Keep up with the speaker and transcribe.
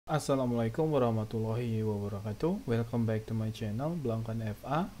Assalamualaikum warahmatullahi wabarakatuh. Welcome back to my channel Blankan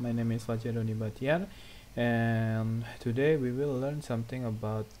FA. My name is Fajaroni Batiar, and today we will learn something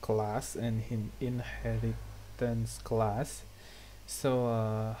about class and inheritance class. So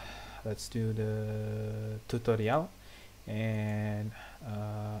let's do the tutorial, and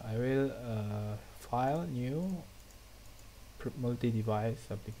I will file new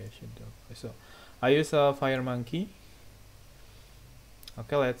multi-device application. So I use a Firemonkey.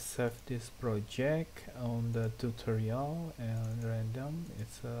 Okay, let's save this project on the tutorial and random.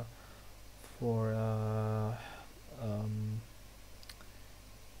 It's for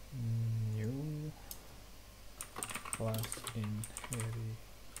new class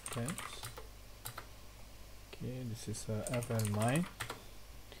inheritance. Okay, this is FLMine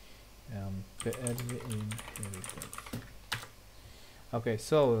PRV inheritance. Okay,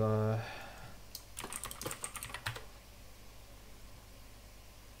 so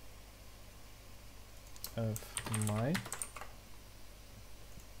FMine.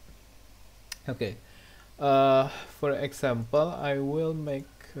 Okay, for example, I will make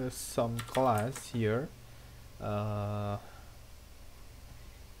some class here. Yeah,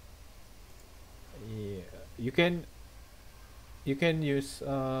 you can use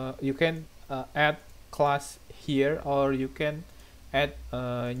you can add class here, or you can add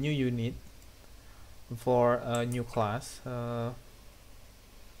a new unit for a new class.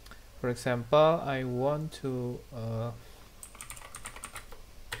 For example, I want to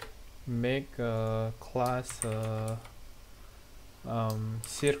make a class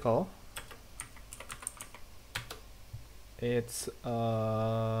circle. It's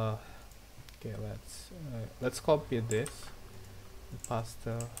okay. Let's copy this, paste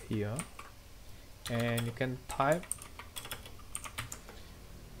here, and you can type,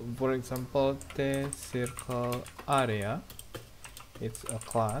 for example, the circle area. It's a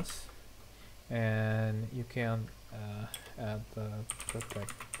class, and you can add the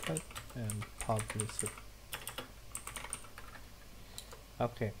protected and publish it.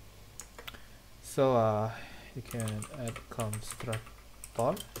 Okay, so you can add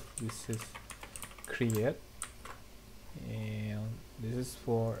constructor. This is create, and this is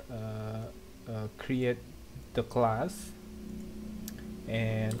for create the class,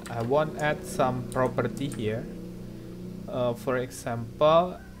 and I want to add some property here. For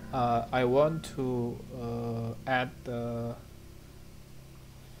example, I want to add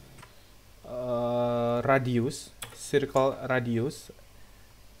radius, circle radius.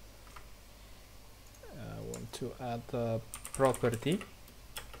 I want to add a property.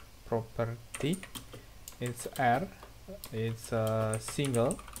 It's R. It's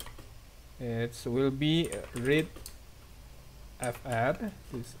single. It will be read fr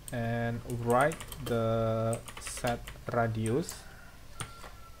this and write the set radius.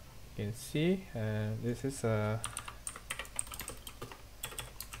 You can see this is a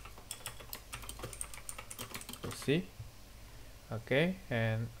see. Okay,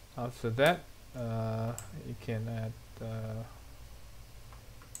 and after that you can add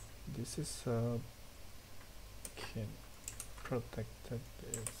this is can protected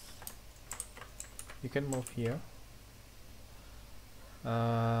is you can move here.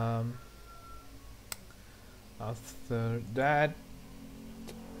 After that,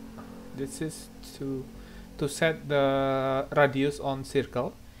 this is to set the radius on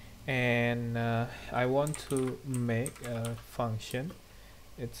circle, and I want to make a function.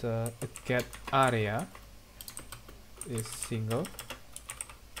 It's a get area is single,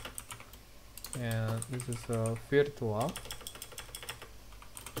 and this is a virtual.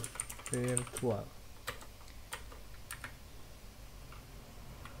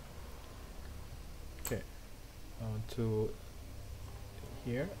 Okay, to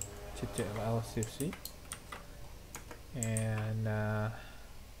here TTLCC, and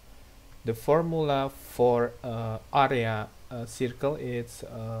the formula for area circle is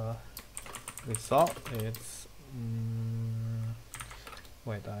result. It's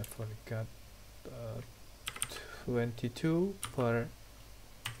wait, I forgot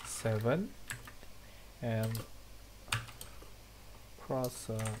 22/7, and cross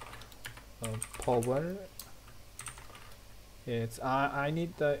power. It's I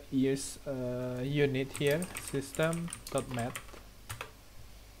need to use unit here, system.mat.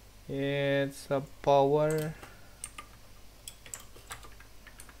 It's a power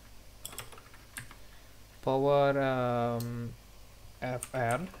fr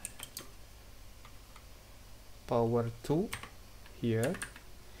power 2 here,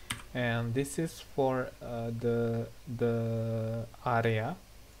 and this is for the area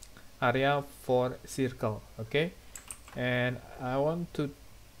for circle. Okay, and I want to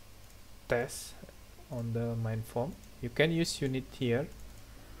test on the main form. You can use unit here,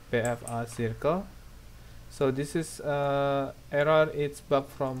 pfa circle. So this is error, it's bug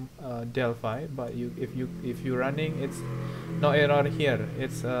from Delphi, but if you running, it's no error here,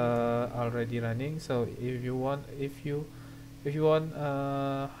 it's already running. So if you want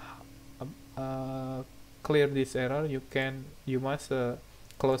clear this error, you must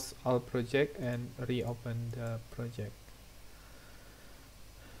close all project and reopen the project.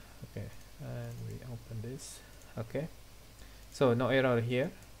 Okay, and we open this. Okay, so no error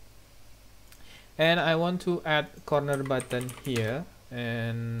here. And I want to add corner button here,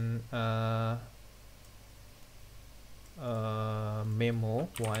 and memo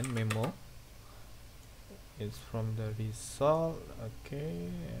is from the result. Okay,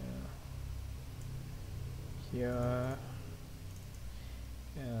 here,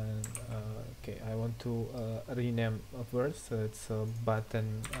 and okay, I want to rename first, so it's a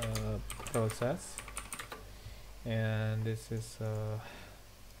button process, and this is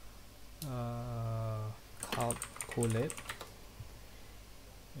calculate.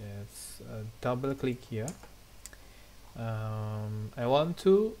 Yes, double click here. I want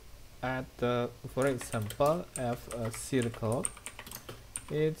to add for example, circle.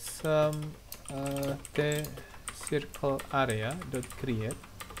 It's the circle area dot create,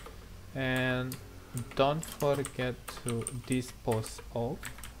 and don't forget to dispose of.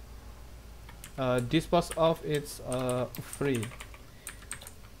 Dispose of, it's free.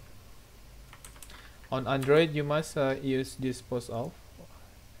 On Android, you must use dispose of.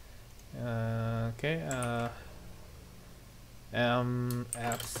 Okay,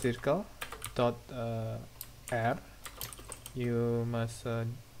 f circle dot r. You must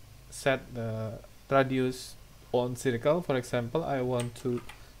set the radius on circle. For example, I want to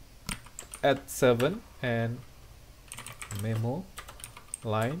add 7, and memo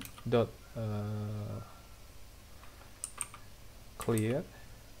line dot clear.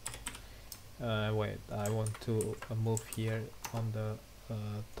 Wait, I want to move here on the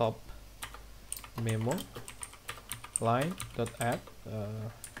top, memo line dot add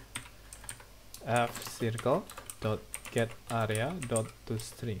f circle dot get area dot to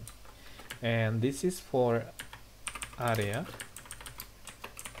string, and this is for area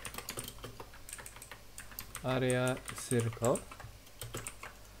circle.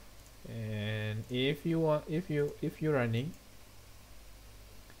 And if you want, if you're running,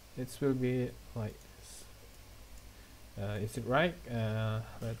 it will be like this. Is it right?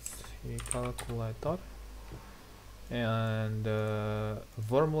 Let's see, calculator, and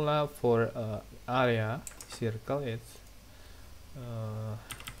formula for area circle is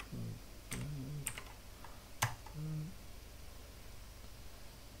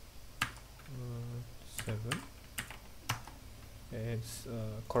 7. It's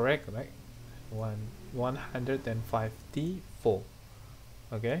correct, right? 154.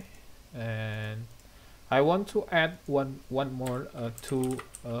 Okay, and I want to add one more to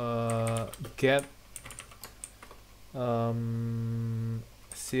get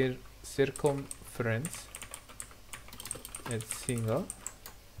circumference. It's single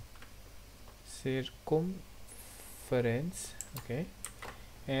circumference. Okay,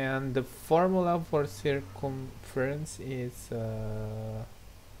 and the formula for circumference is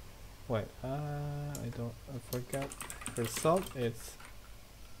wait, I forgot. Result, it's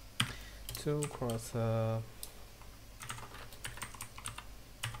 2 cross like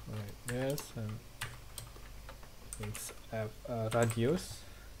this, and it's radius.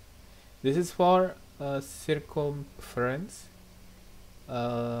 This is for circumference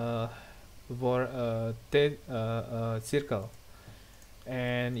for circle,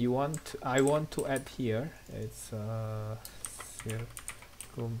 and I want to add here, it's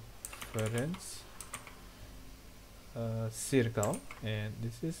circumference circle, and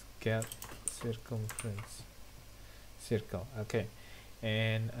this is get circumference circle. Okay,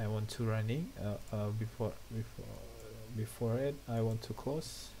 and I want to running before it, I want to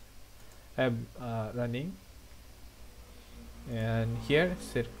close running, and here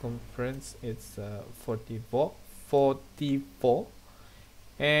circumference, it's 44,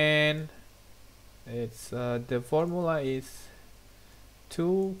 and it's the formula is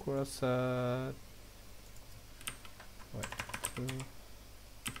 2 cross wait, 2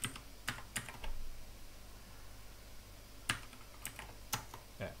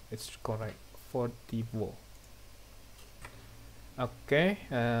 it's correct, 44. Okay,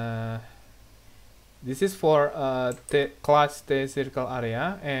 this is for class T circle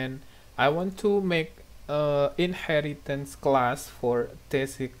area, and I want to make inheritance class for T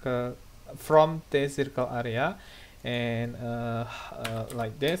circle from T circle area, and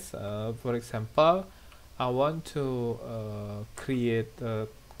like this. For example, I want to create a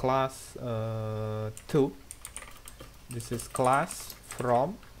class tube. This is class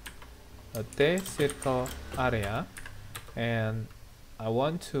from a T circle area, and I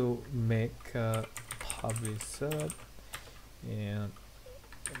want to make a publisher and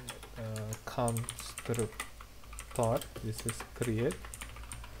constructor. This is create,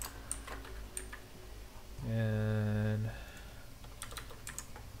 and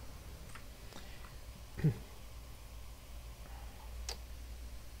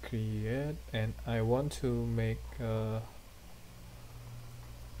create, and I want to make a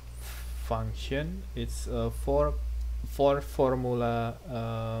function. It's for formula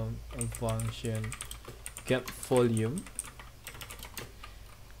function get volume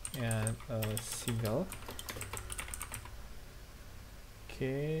and a single.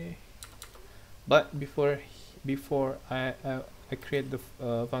 Okay, but before I create the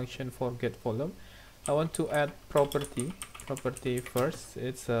function for get volume, I want to add property first.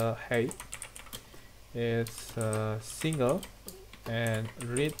 It's a height, it's single, and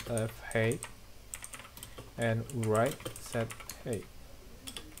read of height, and write set height.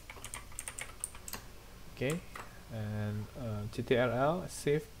 Okay, and GDrive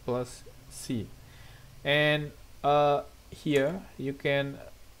shift plus C, and here you can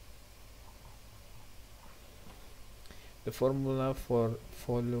the formula for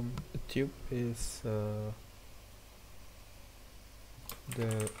volume tube is the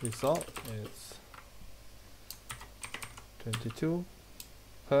result is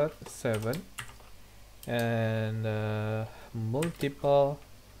 22/7, and multiple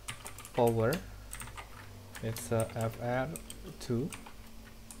power, it's FR2,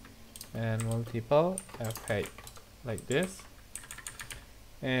 and multiple F8, like this.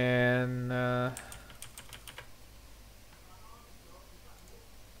 And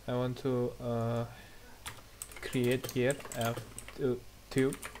I want to create here F2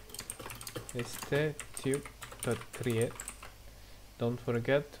 tube, st tube dot create. Don't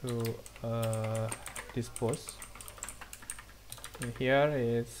forget to dispose. And here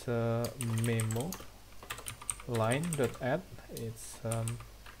is memo line dot add. It's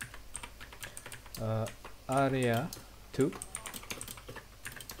area 2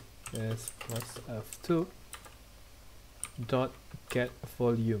 is plus f2 dot get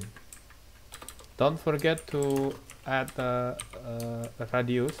volume. Don't forget to add a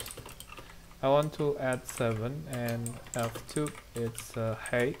radius. I want to add 7, and f2 it's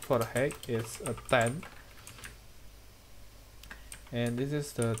height, for height is 10, and this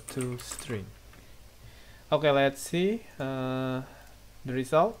is the to string. Okay, let's see the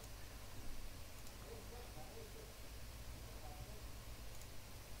result.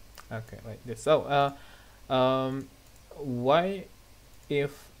 Okay, like this. So why,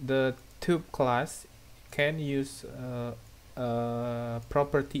 if the tube class can use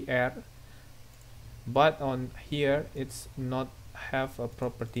property R, but on here it's not have a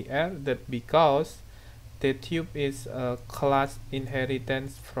property R? That because the tube is a class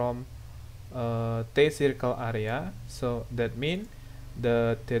inheritance from T circle area. So that means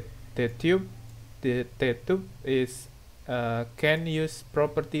the tube is can use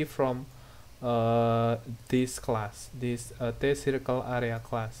property from this class, this T circle area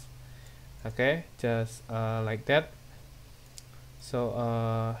class. Okay, just like that.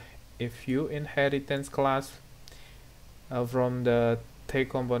 So if you inheritance class from the T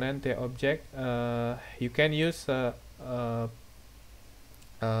component, T object, you can use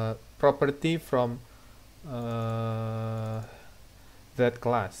property from that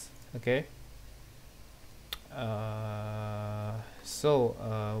class. Okay, so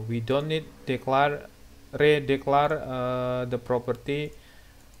we don't need redeclare the property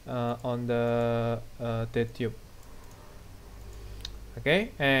on the tube.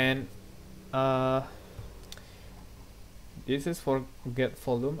 Okay, and this is for get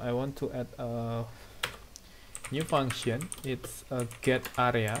volume. I want to add a new function. It's a get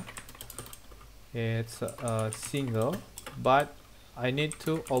area. It's a single, but I need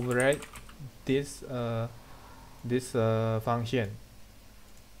to override this function.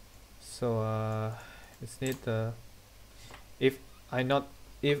 So it's need if I not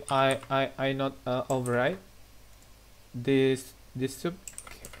override this tube.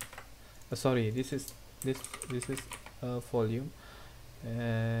 Sorry, this is volume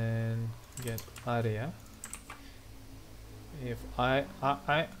and get area. If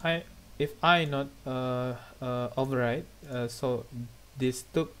I not override, so this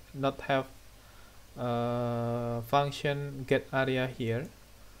tube not have function get area here.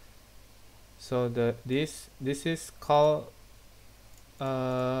 So this is called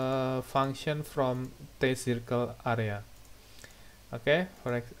function from test circle area. Okay,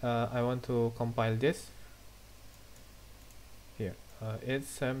 I want to compile this here. It's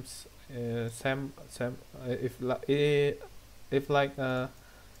same if like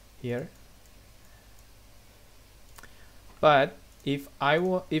here, but if I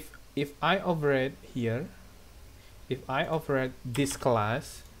override here, if I override this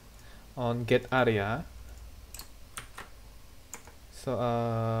class on get area, so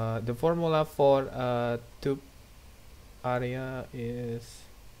the formula for tube area is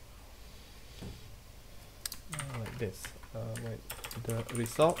like this. Wait, the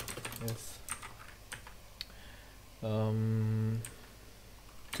result is 2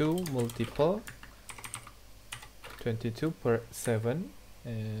 multiple 22 per 7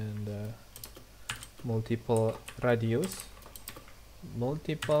 and multiple radius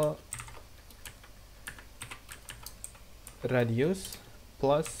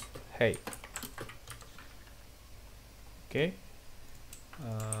plus height. Okay,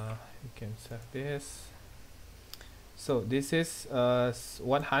 you can save this. So this is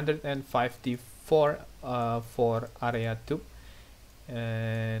 154 for area tube,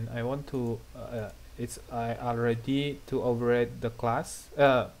 and I want to I already to override the class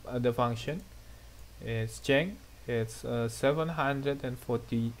the function. It's change. It's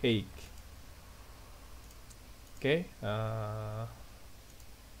 748. Okay,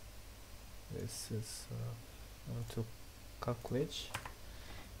 this is I want to calculate,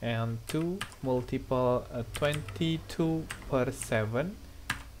 and 2 multiple 22 per 7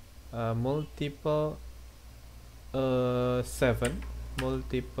 multiple 7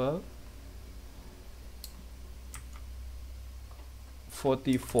 multiple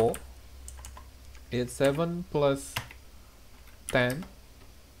 44. It's 7 plus 10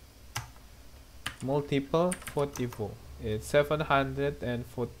 multiple 44. It's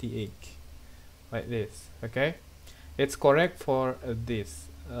 748, like this. Okay, it's correct for this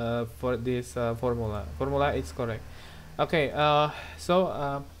formula is correct. Okay,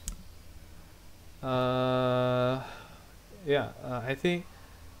 yeah, I think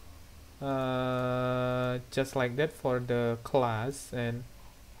just like that for the class, and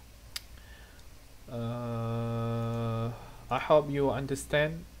I hope you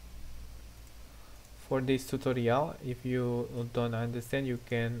understand for this tutorial. If you don't understand, you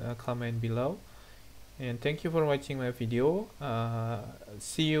can comment below, and thank you for watching my video.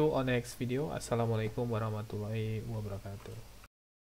 See you on next video. Assalamualaikum warahmatullahi wabarakatuh.